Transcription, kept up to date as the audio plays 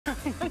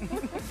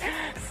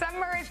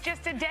Summer is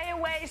just a day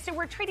away, so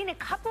we're treating a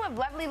couple of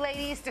lovely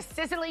ladies to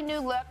sizzling new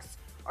looks,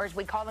 or as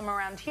we call them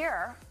around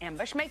here,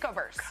 Ambush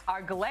Makeovers.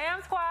 Our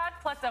glam squad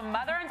plucked a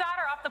mother and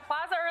daughter off the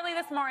plaza early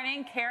this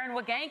morning, Karen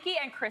Waganke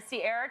and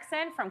Kristy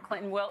Erickson from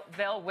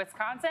Clintonville,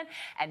 Wisconsin,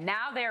 and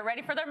now they are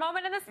ready for their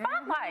moment in the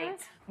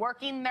spotlight.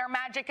 Working their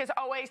magic as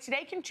always,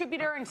 today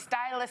contributor and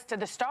stylist to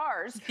the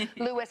stars,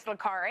 Louis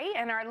Licari,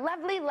 and our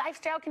lovely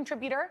lifestyle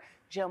contributor,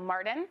 Jill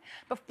Martin.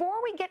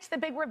 Before we get to the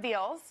big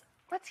reveals,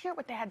 let's hear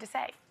what they had to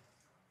say.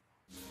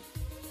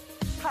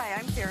 Hi,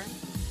 I'm Karen.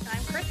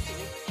 I'm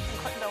Kristy from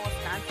Clintonville,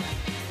 Wisconsin.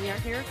 We are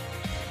here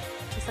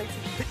to say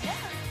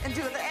and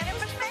do the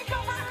Ambush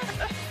Makeover.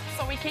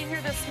 So we came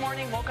here this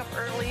morning, woke up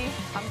early,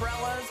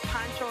 umbrellas,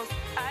 ponchos.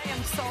 I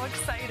am so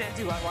excited.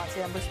 I watch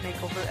Ambush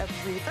Makeover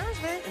every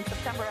Thursday. In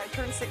September, I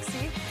turn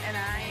 60. And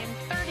I'm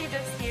 30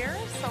 this year,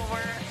 so we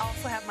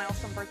also have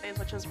milestone birthdays,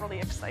 which is really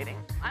exciting.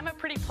 I'm a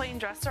pretty plain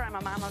dresser. I'm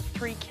a mom of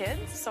 3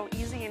 kids, so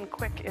easy and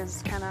quick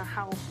is kind of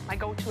how I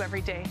go-to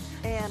every day.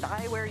 And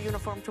I wear a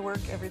uniform to work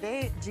every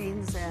day.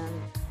 Jeans and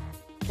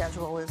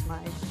casual is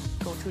my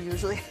go-to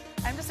usually.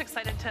 I'm just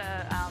excited to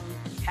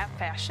have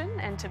fashion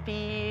and to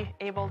be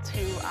able to,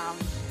 I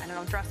don't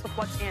know, dress with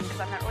what's in, because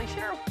I'm not really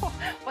sure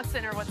what's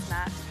in or what's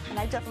not. And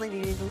I definitely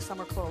need new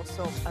summer clothes,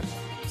 so a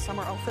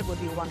summer outfit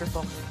would be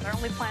wonderful. Our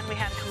only plan we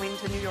had coming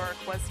to New York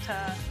was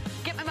to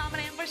get my mom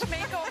an Ambush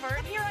Makeover,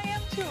 and here I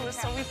am too,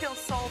 so we feel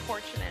so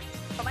fortunate.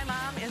 But my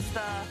mom is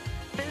the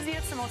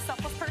busiest and most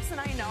selfless person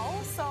I know,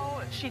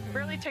 so she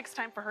really takes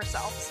time for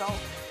herself, so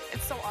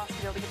it's so awesome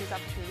to be able to get these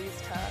opportunities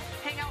to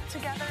hang out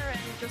together and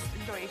just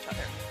enjoy each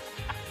other.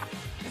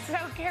 So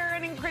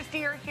Karen and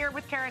Kristy are here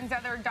with Karen's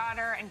other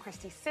daughter and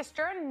Kristy's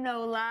sister,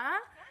 Nola.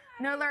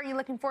 Nola, are you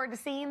looking forward to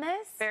seeing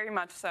this? Very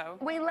much so.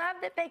 We love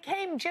that they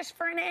came just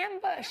for an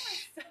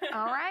ambush.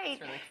 All right.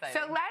 Really exciting.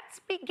 So let's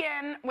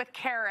begin with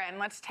Karen.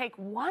 Let's take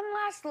one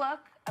last look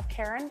of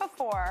Karen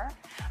before,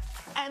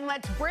 and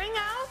let's bring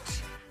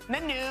out the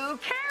new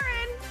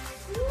Karen.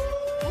 Woo!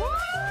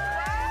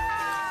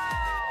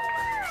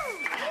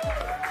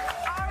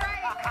 All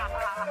right.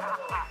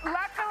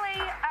 Luckily,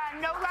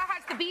 Nola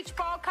has the beach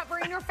ball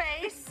covering her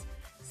face.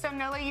 So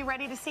Nola, you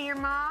ready to see your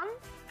mom?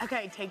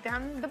 Okay, take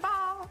down the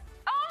ball.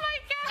 Oh my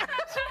gosh!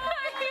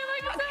 I feel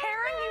like so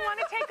Karen, you want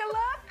to take a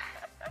look?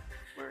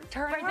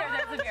 Turn right there, around.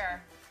 there's the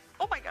mirror.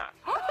 Oh my God.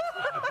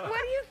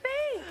 What do you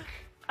think?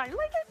 I like it.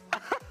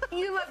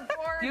 You look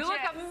gorgeous. You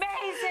look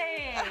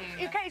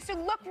amazing. Okay, so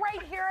look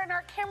right here in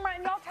our camera,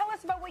 and y'all tell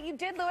us about what you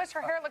did, Louis.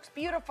 Her hair looks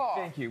beautiful.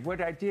 Thank you.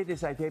 What I did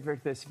is I gave her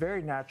this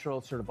very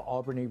natural sort of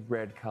Albany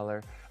red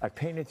color. I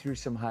painted through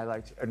some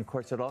highlights, and of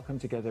course it all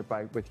comes together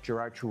with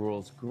Gerard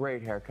Chirul's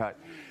great haircut.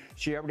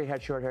 She already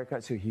had short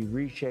haircut, so he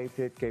reshaped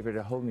it, gave it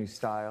a whole new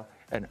style,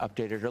 and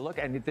updated her look.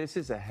 And this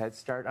is a head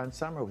start on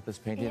summer with this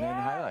painting and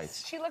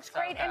highlights. She looks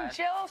great. And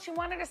Jill, she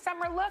wanted a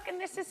summer look, and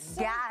this is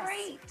so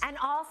great. And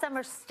all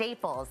summer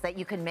staples that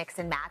you can mix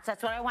and match.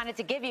 That's what I wanted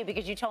to give you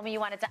because you told me you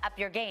wanted to up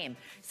your game.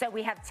 So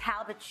we have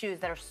Talbot shoes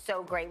that are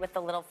so great with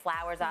the little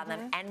flowers on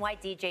them,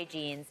 NYDJ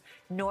jeans,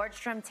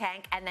 Nordstrom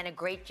tank, and then a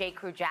great J.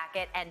 Crew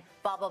jacket and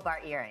bubble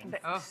bar earrings.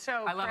 Oh,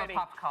 So I love pretty. a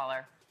pop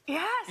collar.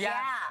 Yes. Yeah,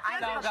 I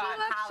So love good.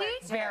 she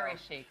chic. Very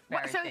chic.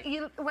 Very So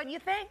chic. what do you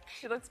think?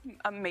 She looks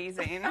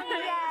amazing. Amazing.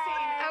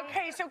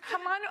 Okay, so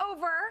come on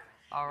over.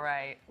 All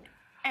right.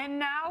 And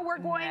now we're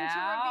going to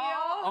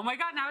reveal. Oh my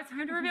God, now it's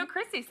time to reveal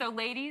Kristy. So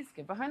ladies,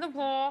 get behind the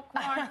wall.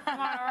 Come on, come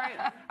on, all right.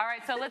 All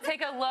right, so let's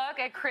take a look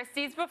at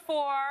Kristy's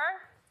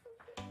before.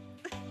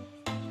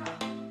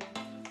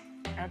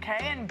 Okay,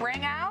 and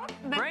bring out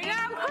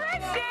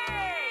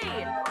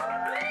Kristy!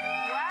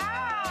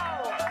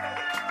 Wow!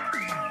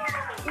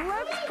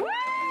 Looks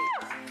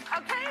great!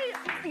 Okay,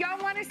 y'all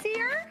want to see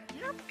her?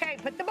 Okay,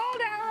 put the ball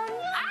down.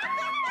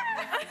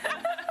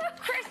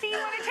 Kristy, you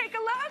want to take a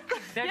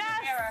look? There's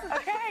your mirror.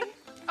 Okay.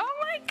 Oh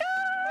my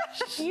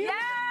gosh! Yes!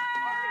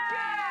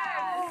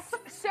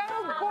 So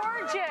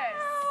gorgeous! Oh,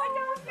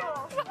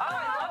 I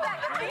love that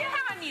green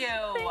on you.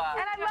 And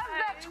I love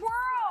that twirl.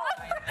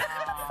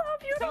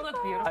 You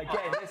look beautiful.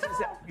 Again, this is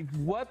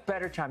what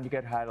better time to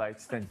get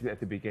highlights than at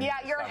the beginning? Yeah,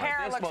 of your summer. hair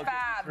This looks will get you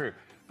fab. through.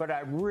 But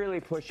I really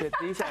push it.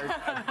 These are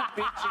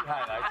beachy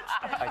highlights.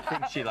 I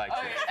think she likes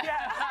it.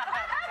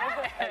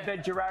 And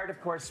then Gerard,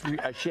 of course,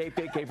 shaped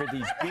it, gave her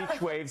these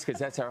beach waves, because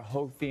that's our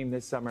whole theme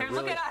this summer. Here,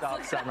 look really at us.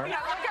 soft summer. Yeah,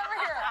 look over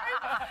here.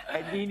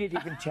 And Enid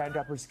even tanned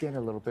up her skin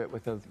a little bit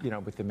with the,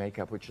 with the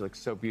makeup, which looks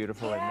so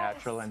beautiful and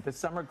natural, and the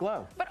summer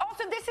glow. But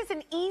also, this is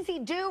an easy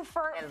do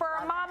for a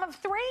mom of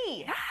 3.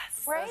 Yes.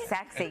 Right? So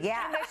sexy,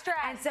 yeah. And this dress.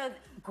 And so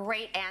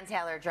great Ann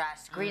Taylor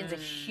dress. Green's a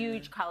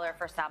huge color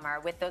for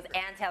summer. With those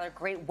Ann Taylor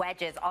great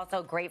wedges,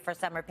 also great for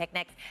summer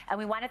picnics. And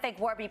we want to thank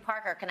Warby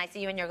Parker. Can I see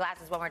you in your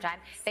glasses one more time?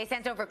 They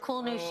sent over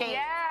cool new shades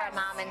for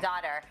mom and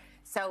daughter.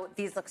 So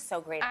these look so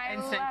great. I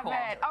Instant love cool.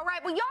 it. All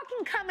right, well, y'all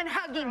can come and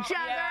hug each other.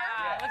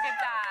 Yeah, look at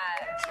that.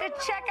 To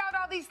check out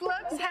all these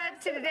looks, head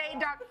to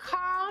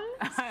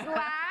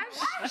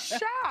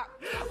today.com/shop.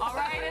 All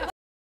right,